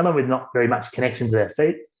connection. But for someone with not very much connection to their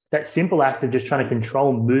feet, that simple act of just trying to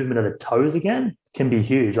control movement of the toes again can be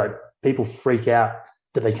huge. Like people freak out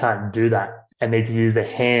that they can't do that and need to use their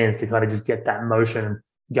hands to kind of just get that motion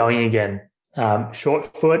going again.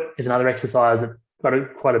 Short foot is another exercise that's got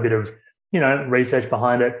quite a bit of, research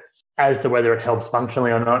behind it. As to whether it helps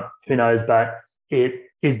functionally or not, who knows? But it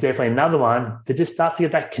is definitely another one that just starts to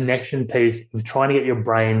get that connection piece of trying to get your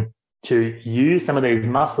brain to use some of these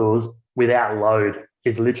muscles without load.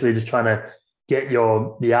 Is literally just trying to get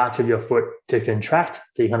the arch of your foot to contract.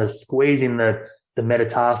 So you're kind of squeezing the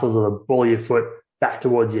metatarsals or the ball of your foot back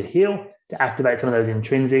towards your heel to activate some of those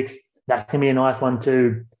intrinsics. That can be a nice one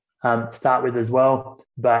to start with as well.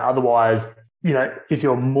 But otherwise, if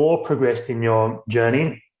you're more progressed in your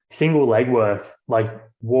journey, single leg work, like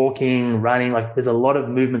walking, running, like there's a lot of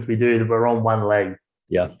movements we do that we're on one leg.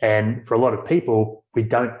 Yeah. And for a lot of people, we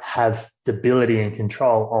don't have stability and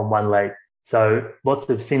control on one leg. So lots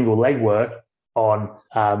of single leg work on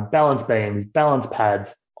balance beams, balance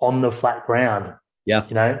pads on the flat ground.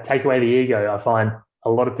 Yeah. Take away the ego. I find a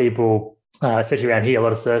lot of people, especially around here, a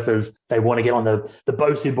lot of surfers, they want to get on the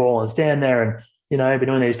Bosu ball and stand there and, be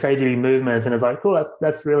doing these crazy movements. And it's like, cool,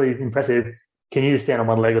 that's really impressive. Can you just stand on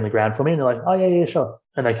one leg on the ground for me? And they're like, oh, yeah, sure.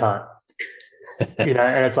 And they can't.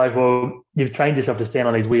 And it's like, well, you've trained yourself to stand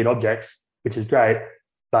on these weird objects, which is great.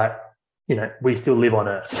 But, we still live on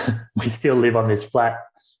Earth. We still live on this flat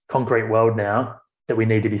concrete world now that we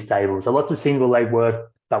need to be stable. So lots of single leg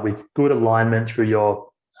work, but with good alignment through your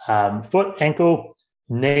foot, ankle,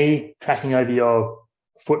 knee, tracking over your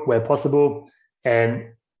foot where possible,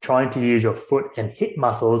 and trying to use your foot and hip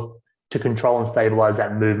muscles to control and stabilize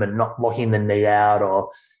that movement, not locking the knee out or,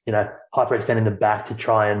 hyperextending the back to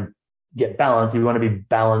try and get balance. You want to be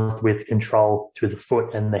balanced with control through the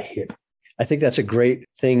foot and the hip. I think that's a great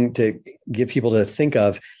thing to get people to think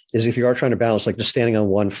of, is if you are trying to balance, like just standing on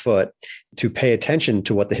one foot, to pay attention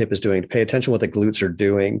to what the hip is doing, to pay attention to what the glutes are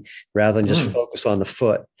doing, rather than just focus on the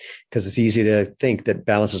foot, because it's easy to think that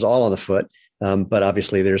balance is all on the foot. But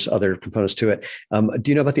obviously there's other components to it.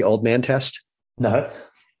 Do you know about the old man test? No.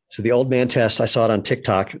 So the old man test, I saw it on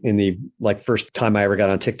TikTok in the first time I ever got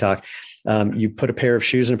on TikTok. You put a pair of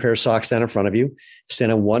shoes and a pair of socks down in front of you,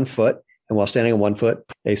 stand on one foot. And while standing on one foot,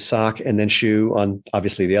 a sock and then shoe on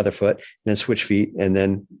obviously the other foot, and then switch feet and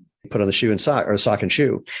then put on the shoe and sock, or sock and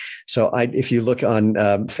shoe. So if you look on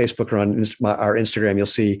Facebook or on our Instagram, you'll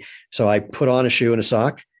see. So I put on a shoe and a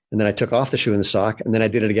sock, and then I took off the shoe and the sock, and then I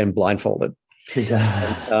did it again blindfolded.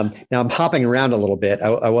 Now I'm hopping around a little bit.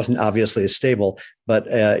 I wasn't obviously as stable, but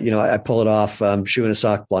I pull it off, shoe and a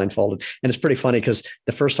sock blindfolded. And it's pretty funny because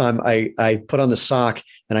the first time I put on the sock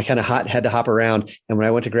and I kind of had to hop around. And when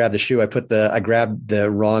I went to grab the shoe, I grabbed the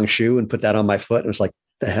wrong shoe and put that on my foot. And it was like,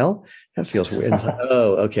 the hell? That feels weird. Like,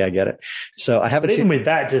 oh, okay, I get it. So I haven't seen with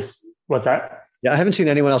that. What's that? Yeah, I haven't seen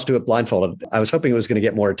anyone else do it blindfolded. I was hoping it was going to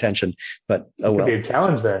get more attention, but oh well. It could be a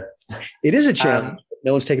challenge there. It is a challenge.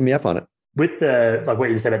 No one's taken me up on it. With what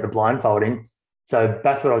you said about the blindfolding, so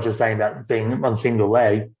that's what I was just saying about being on single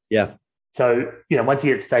leg. Yeah. So, once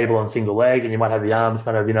you get stable on single leg, and you might have the arms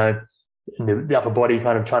kind of, in the upper body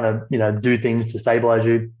kind of trying to, do things to stabilize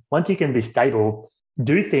you. Once you can be stable,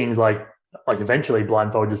 do things like eventually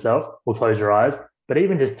blindfold yourself or close your eyes, but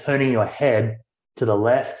even just turning your head to the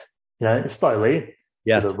left, slowly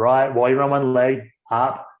to the right while you're on one leg,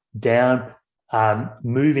 up, down,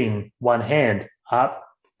 moving one hand up,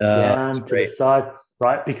 down to the side,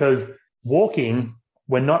 right? Because walking,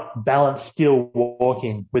 we're not balanced still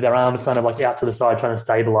walking with our arms kind of like out to the side trying to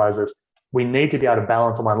stabilize us. We need to be able to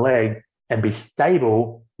balance on one leg and be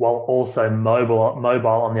stable while also mobile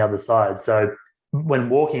on the other side. So when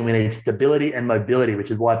walking, we need stability and mobility, which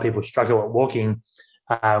is why people struggle at walking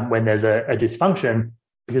when there's a dysfunction,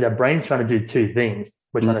 because our brain's trying to do two things.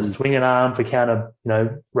 We're trying to swing an arm for counter,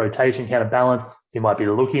 rotation, counterbalance. We might be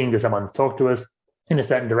looking because someone's talked to us in a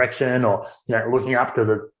certain direction, or looking up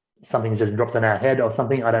because something's just dropped on our head or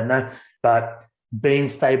something. I don't know. But being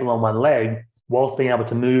stable on one leg whilst being able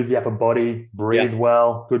to move the upper body, breathe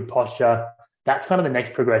well, good posture, that's kind of the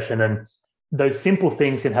next progression. And those simple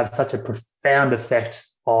things can have such a profound effect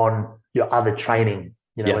on your other training,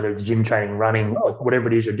 whether it's gym training, running, whatever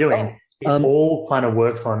it is you're doing. It all kind of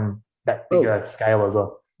works on that bigger scale as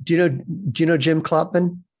well. Do you know Jim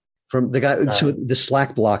Klopman? From the guy, no. So the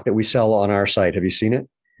Slack block that we sell on our site. Have you seen it?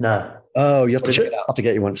 No. Oh, you have to check it out. I'll have to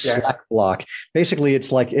get you one. Yeah. Slack block. Basically, it's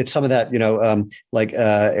some of that,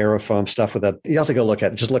 aerofoam stuff you have to go look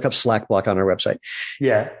at it. Just look up Slack block on our website.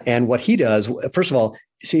 Yeah. And what he does, first of all,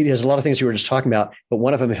 See, there's a lot of things you were just talking about, but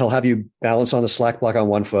one of them, he'll have you balance on the slack block on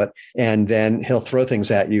one foot, and then he'll throw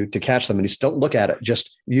things at you to catch them. And he's don't look at it,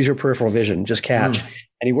 just use your peripheral vision, just catch.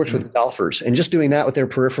 And he works with golfers, and just doing that with their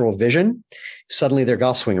peripheral vision, suddenly their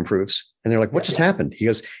golf swing improves. And they're like, what just happened? He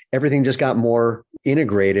goes, everything just got more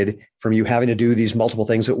integrated from you having to do these multiple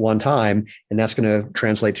things at one time. And that's going to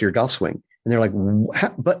translate to your golf swing. And they're like,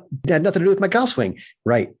 but it had nothing to do with my golf swing.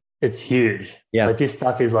 Right. It's huge. Yeah. Like this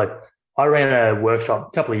stuff is like, I ran a workshop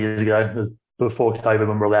a couple of years ago. It was before COVID when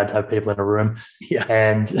we were allowed to have people in a room. Yeah.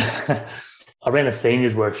 And I ran a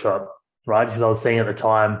seniors workshop, right? Because I was seeing at the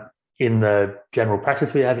time in the general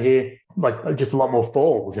practice we have here, like just a lot more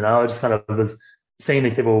falls, you know. I just kind of was seeing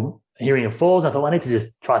these people hearing of falls. I thought, well, I need to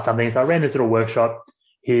just try something. So I ran this little workshop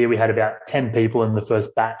here. We had about 10 people in the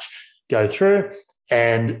first batch go through.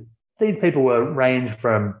 And these people were ranged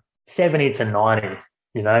from 70 to 90,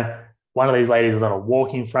 you know. One of these ladies was on a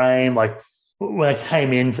walking frame. Like when I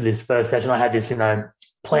came in for this first session, I had this, you know,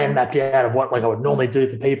 plan mapped out of what like I would normally do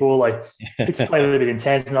for people. Like it's just a little bit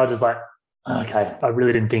intense. And I was just like, okay, I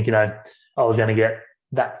really didn't think, you know, I was going to get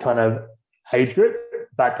that kind of age group,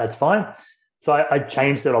 but that's fine. So I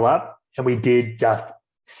changed it all up, and we did just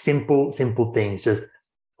simple things, just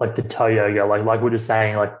like the toe yoga, like we're just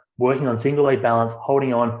saying, like working on single leg balance,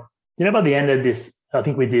 holding on. You know, by the end of this, I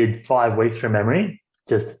think we did 5 weeks from memory,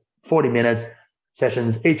 just 40 minutes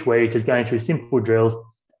sessions each week, just going through simple drills.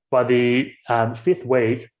 By the 5th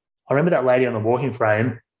week, I remember that lady on the walking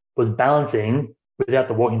frame was balancing without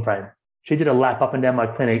the walking frame. She did a lap up and down my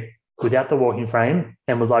clinic without the walking frame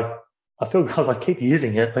and was like, I was like, keep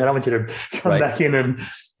using it. Like, I don't want you to come back in and,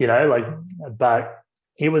 you know, like, but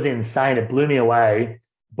it was insane. It blew me away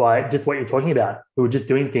by just what you're talking about. We were just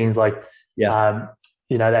doing things like, you know,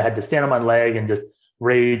 they had to stand on one leg and just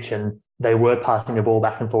reach, and they were passing the ball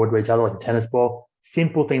back and forward to each other like a tennis ball.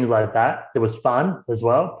 Simple things like that. It was fun as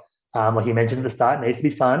well. Like you mentioned at the start, it needs to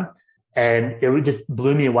be fun. And it just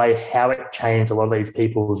blew me away how it changed a lot of these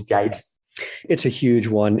people's gait. It's a huge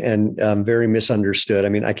one, and very misunderstood. I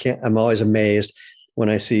mean, I'm always amazed when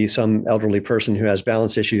I see some elderly person who has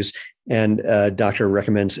balance issues and a doctor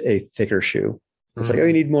recommends a thicker shoe. It's like, oh,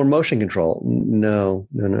 you need more motion control. No.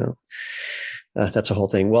 That's a whole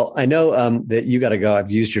thing. Well, I know that you got to go. I've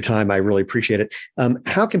used your time. I really appreciate it.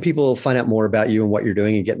 How can people find out more about you and what you're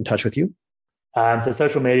doing and get in touch with you? So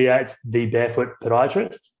social media, it's the Barefoot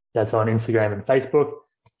Podiatrist. That's on Instagram and Facebook.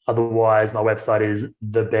 Otherwise, my website is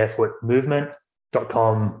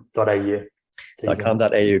thebarefootmovement.com.au.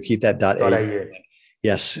 .com.au. Keep that .au. .au.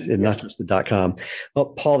 Yes, and not just the .com. Well,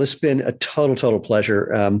 Paul, this has been a total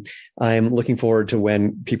pleasure. I am looking forward to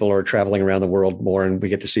when people are traveling around the world more and we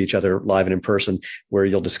get to see each other live and in person, where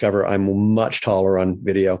you'll discover I'm much taller on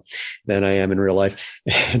video than I am in real life.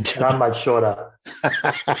 And I'm much shorter.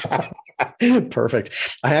 Perfect.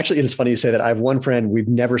 It's funny you say that. I have one friend, we've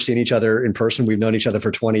never seen each other in person. We've known each other for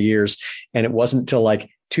 20 years. And it wasn't until like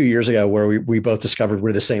 2 years ago where we both discovered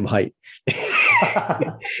we're the same height.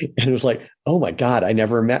 And it was like, oh my God,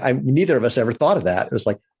 neither of us ever thought of that. It was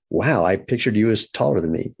like, wow, I pictured you as taller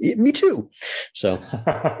than me. Me too. So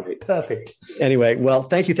perfect. Anyway, well,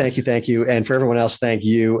 thank you. And for everyone else, thank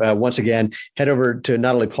you. Once again, head over to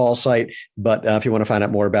not only Paul's site, but if you want to find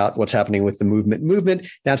out more about what's happening with the movement,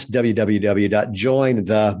 that's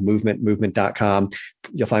www.jointhemovementmovement.com.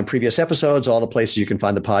 You'll find previous episodes, all the places you can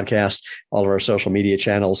find the podcast, all of our social media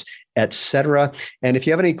channels, etc. And if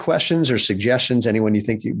you have any questions or suggestions, anyone you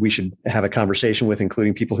think we should have a conversation with,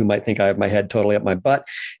 including people who might think I have my head totally up my butt,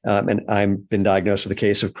 and I've been diagnosed with a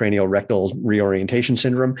case of cranial-rectal reorientation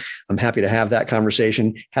syndrome, I'm happy to have that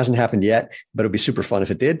conversation. Hasn't happened yet, but it'd be super fun if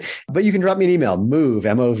it did. But you can drop me an email, move,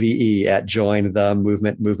 M-O-V-E, at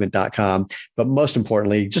jointhemovementmovement.com. But most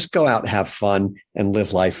importantly, just go out and have fun and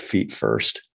live life feet first.